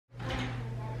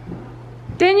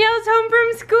Danielle's home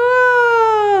from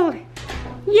school!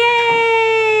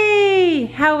 Yay!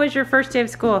 How was your first day of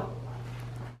school?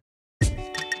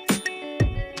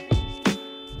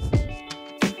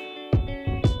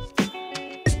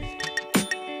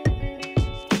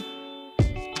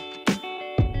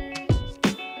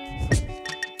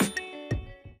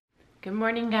 Good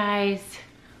morning, guys.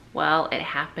 Well, it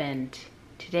happened.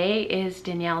 Today is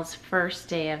Danielle's first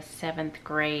day of 7th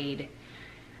grade.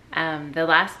 The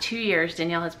last 2 years,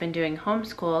 Danielle has been doing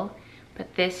homeschool,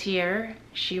 but this year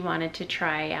she wanted to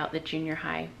try out the junior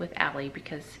high with Allie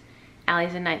because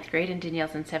Allie's in 9th grade and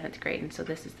Danielle's in 7th grade, and so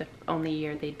this is the only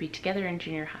year they'd be together in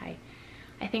junior high.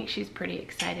 I think she's pretty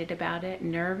excited about it,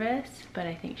 nervous, but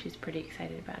I think she's pretty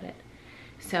excited about it.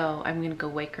 So I'm gonna go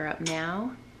wake her up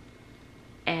now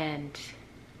and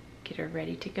get her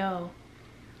ready to go.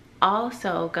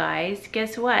 Also, guys,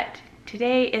 guess what?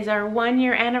 Today is our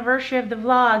 1-year anniversary of the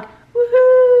vlog.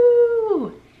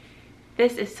 Woohoo!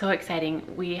 This is so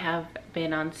exciting. We have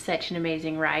been on such an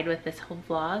amazing ride with this whole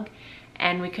vlog,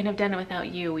 and we couldn't have done it without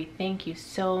you. We thank you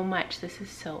so much. This is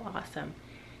so awesome.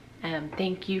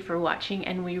 Thank you for watching,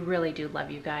 and we really do love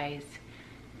you guys.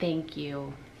 Thank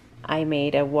you. I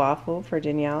made a waffle for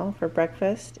Danielle for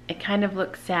breakfast. It kind of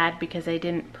looks sad because I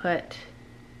didn't put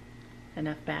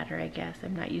enough batter, I guess.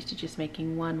 I'm not used to just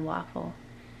making one waffle.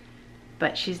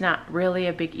 But she's not really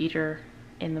a big eater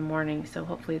in the morning, so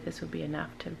hopefully this will be enough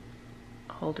to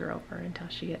hold her over until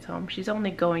she gets home. She's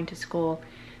only going to school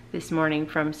this morning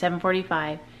from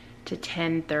 7:45 to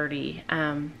 10:30.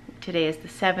 Today is the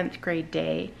 7th grade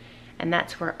day, and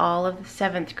that's where all of the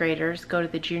 7th graders go to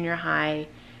the junior high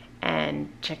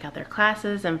and check out their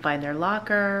classes and find their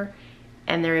locker,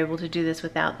 and they're able to do this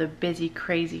without the busy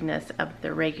craziness of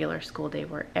the regular school day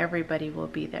where everybody will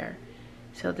be there.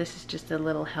 So this is just a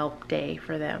little help day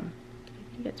for them.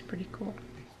 I think it's pretty cool.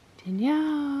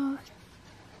 Danielle,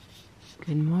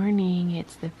 good morning.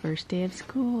 It's the first day of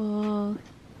school.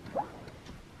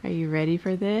 Are you ready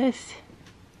for this?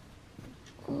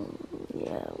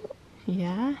 Yeah.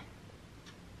 Yeah?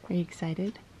 Are you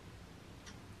excited?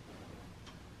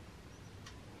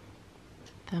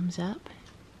 Thumbs up?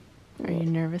 Are you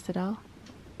nervous at all?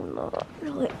 Not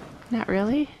really. Not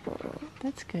really?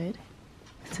 That's good.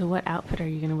 So what outfit are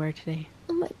you going to wear today?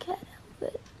 My cat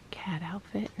outfit. Cat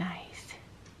outfit? Nice.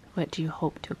 What do you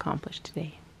hope to accomplish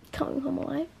today? Coming home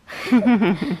alive.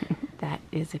 That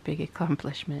is a big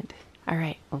accomplishment. All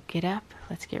right, well, get up.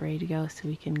 Let's get ready to go so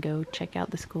we can go check out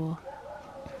the school.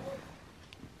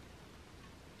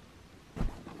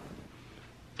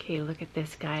 Okay, look at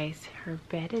this, guys. Her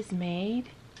bed is made.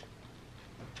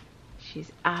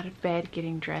 She's out of bed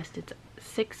getting dressed. It's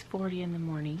 6:40 in the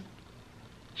morning.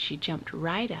 She jumped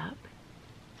right up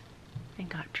and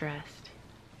got dressed.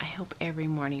 I hope every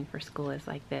morning for school is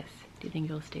like this. Do you think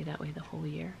it'll stay that way the whole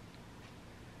year?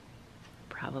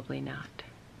 Probably not.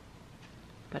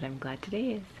 But I'm glad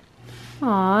today is.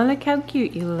 Aw, look how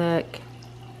cute you look.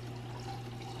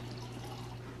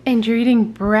 And you're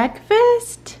eating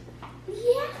breakfast?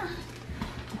 Yeah.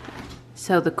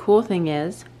 So the cool thing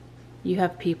is, you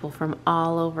have people from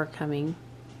all over coming.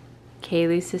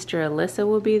 Kaylee's sister Alyssa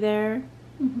will be there.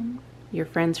 Your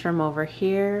friends from over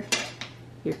here.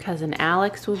 Your cousin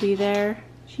Alex will be there.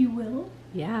 She will?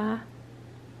 Yeah.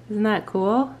 Isn't that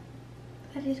cool?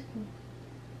 That is cool.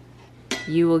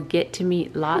 You will get to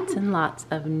meet lots and lots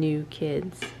of new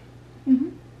kids.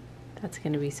 That's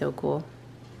going to be so cool.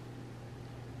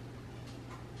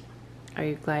 Are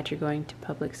you glad you're going to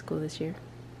public school this year?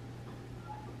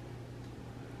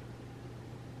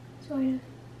 Sort of.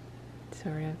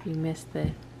 Sort of. You missed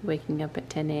the waking up at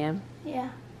 10 a.m.?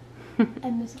 Yeah.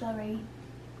 I missed it already.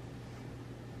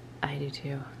 I do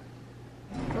too.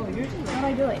 Oh, yours is how am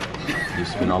I doing? You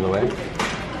spin all the way,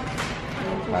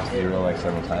 past zero like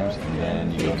several times, and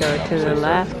then you go to the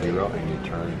left. Zero, and you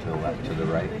turn to the left, to the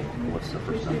right. What's the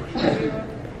first number?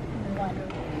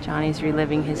 Johnny's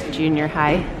reliving his junior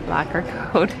high locker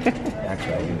code.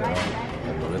 Actually, I can go.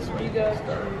 I go this way.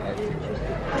 Start at zero.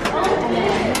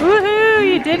 Woohoo!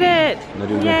 You did it! No,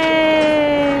 do it.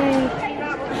 Yay!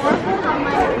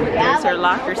 There's our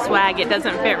locker swag. It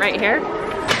doesn't fit right here.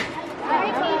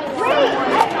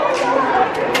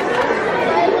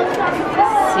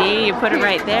 See, you put it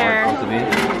right there.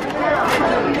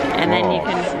 And then you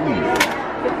can...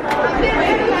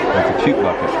 That's a cute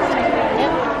bucket.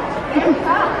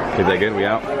 Is that good? We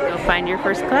out? Go find your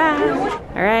first class.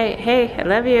 All right. Hey, I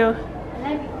love you.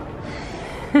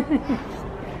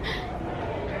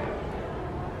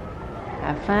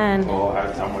 Have fun. Oh,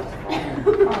 have so much fun.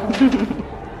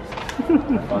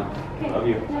 Have fun. Love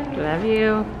you. Love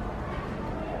you.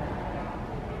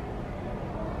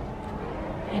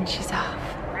 And she's off.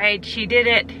 right, she did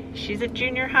it. She's at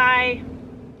junior high.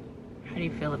 How do you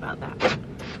feel about that?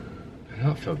 I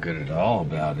don't feel good at all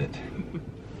about it.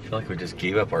 I feel like we just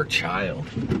gave up our child.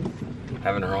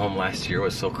 Having her home last year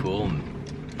was so cool, and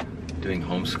doing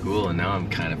homeschool, and now I'm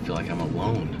kind of feel like I'm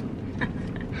alone.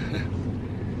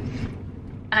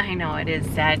 I know, it is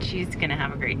sad. She's gonna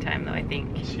have a great time though, I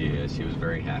think. She is. She was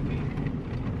very happy.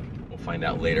 We'll find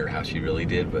out later how she really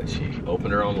did, but she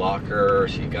opened her own locker,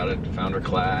 she found her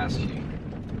class. She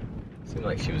seemed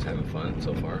like she was having fun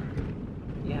so far.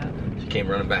 Yeah. She came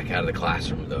running back out of the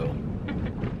classroom though,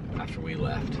 after we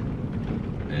left.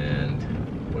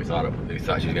 And we thought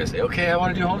she was gonna say, okay, I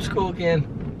wanna do homeschool again.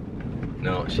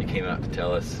 No, she came out to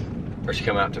tell us, or she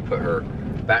came out to put her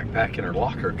backpack in her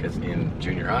locker, because in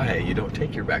junior high, you don't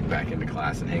take your backpack into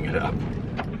class and hang it up.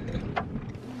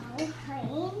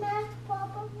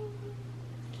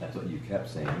 That's what you kept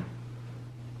saying.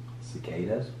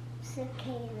 Cicadas?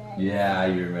 Cicadas. Yeah,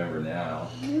 you remember now.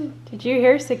 Did you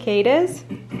hear cicadas?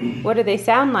 What do they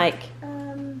sound like?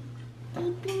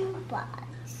 Beeping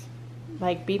birds.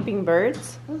 Like beeping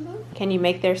birds? Can you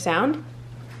make their sound?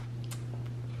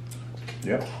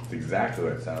 Yep, that's exactly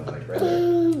what it sounds like right there.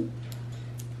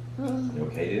 You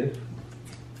okay, dude?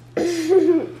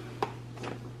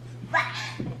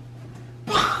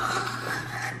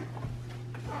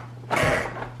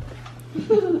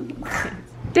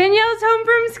 Danielle's home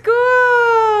from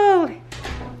school!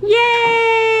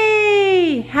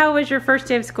 Yay! How was your first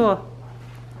day of school?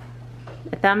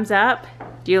 A thumbs up?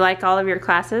 Do you like all of your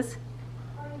classes?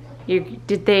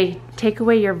 Did they take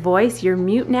away your voice? You're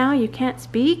mute now? You can't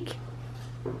speak?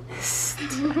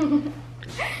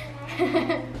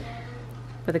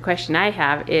 But the question I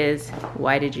have is,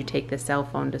 why did you take the cell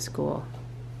phone to school?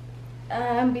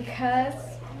 Because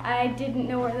I didn't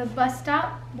know where the bus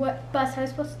stop, what bus I was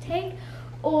supposed to take,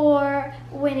 or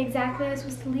when exactly I was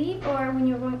supposed to leave, or when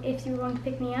if you were going to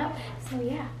pick me up. So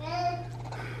yeah,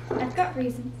 I've got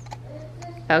reasons.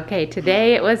 Okay,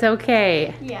 today it was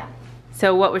okay. Yeah.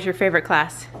 So what was your favorite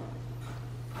class?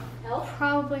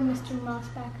 Probably Mr.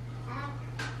 Mossback.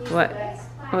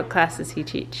 What class does he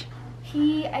teach?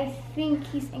 I think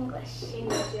he's English.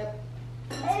 Yep.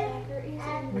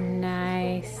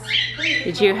 Nice.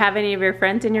 Did you have any of your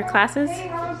friends in your classes?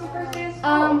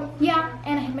 Yeah,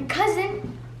 and I had my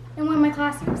cousin in one of my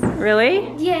classes.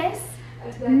 Really? Yes.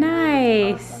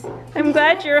 Nice. I'm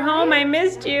glad you're home. I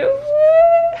missed you.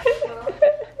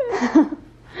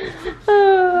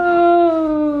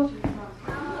 Oh.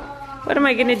 What am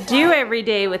I gonna do every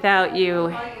day without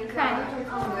you?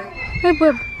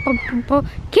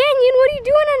 Canyon, what are you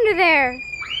doing under there?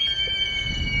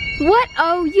 What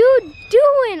are you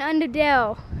doing under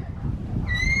there?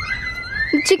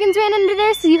 The chickens ran under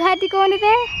there, so you had to go under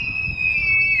there?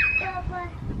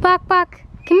 Bok, Bok,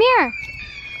 come here.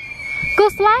 Go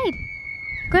slide.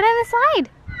 Go down the slide.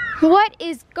 What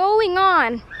is going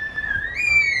on?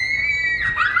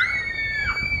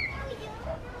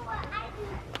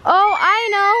 Oh, I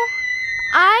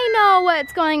know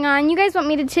what's going on. You guys want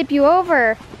me to tip you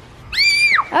over.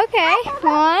 Okay,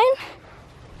 1,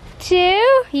 2.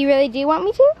 You really do want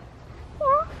me to?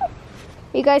 Yeah.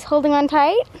 You guys holding on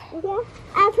tight? Yeah,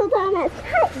 I'll hold on as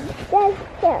tight as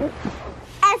him.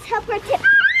 As helper tip.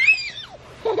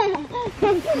 Go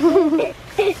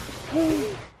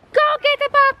get the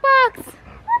box!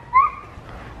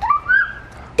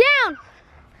 Down!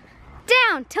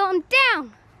 Down! Tell him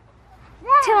down!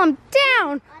 Tell him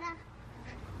down!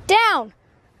 Down!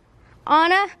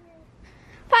 Anna?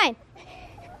 Fine.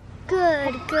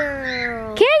 Good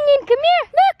girl. Canyon, come here!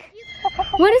 Look!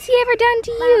 What has he ever done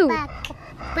to you?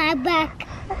 Back.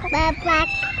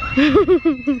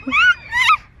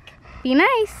 Be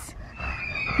nice.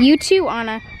 You too,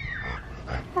 Anna.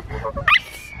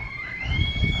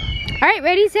 Alright,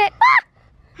 ready, set.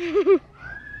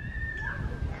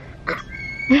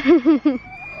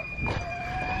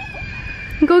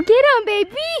 Go get him,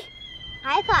 baby!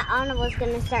 I thought Anna was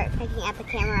going to start picking at the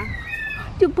camera.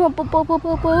 Do bo bo bo bo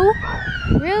bo bo.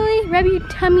 Really? Rub your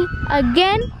tummy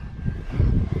again?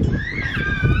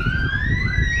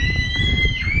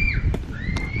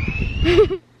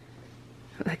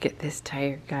 Look at this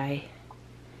tired guy.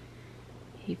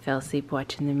 He fell asleep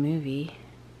watching the movie.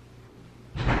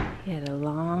 He had a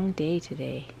long day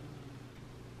today.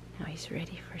 Now he's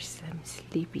ready for some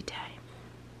sleepy time.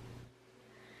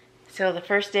 So the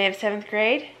first day of 7th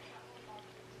grade,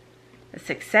 a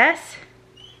success.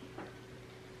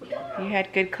 You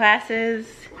had good classes.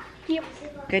 Yep.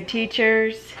 Good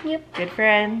teachers. Yep. Good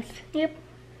friends. Yep.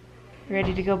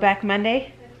 Ready to go back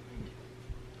Monday?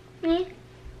 Me?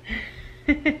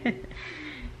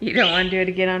 You don't want to do it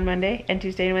again on Monday and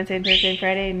Tuesday and Wednesday and Thursday and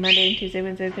Friday and Monday and Tuesday,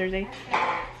 Wednesday, and Thursday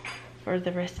for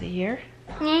the rest of the year?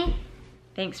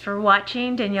 Thanks for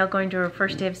watching. Danielle going to her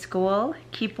first day of school.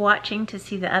 Keep watching to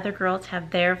see the other girls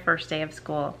have their first day of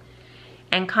school.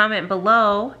 And comment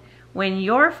below when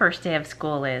your first day of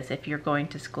school is, if you're going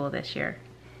to school this year.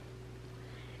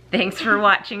 Thanks for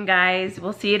watching, guys.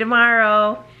 We'll see you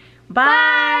tomorrow.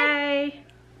 Bye.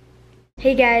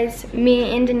 Hey guys,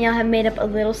 me and Danielle have made up a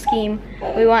little scheme.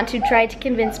 We want to try to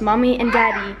convince Mommy and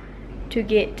Daddy to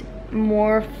get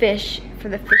more fish for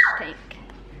the fish tank.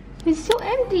 It's so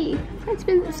empty. It's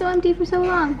been so empty for so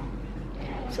long.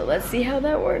 So let's see how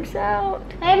that works out.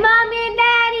 Hey, Mommy and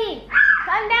Daddy,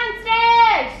 come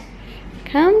downstairs.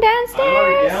 Come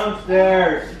downstairs.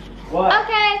 Downstairs. What?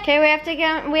 Okay. Okay, we have to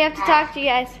go. We have to talk to you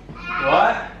guys.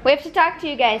 What? We have to talk to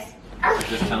you guys.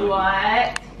 Just tell me.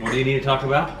 What? What do you need to talk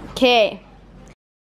about? Okay.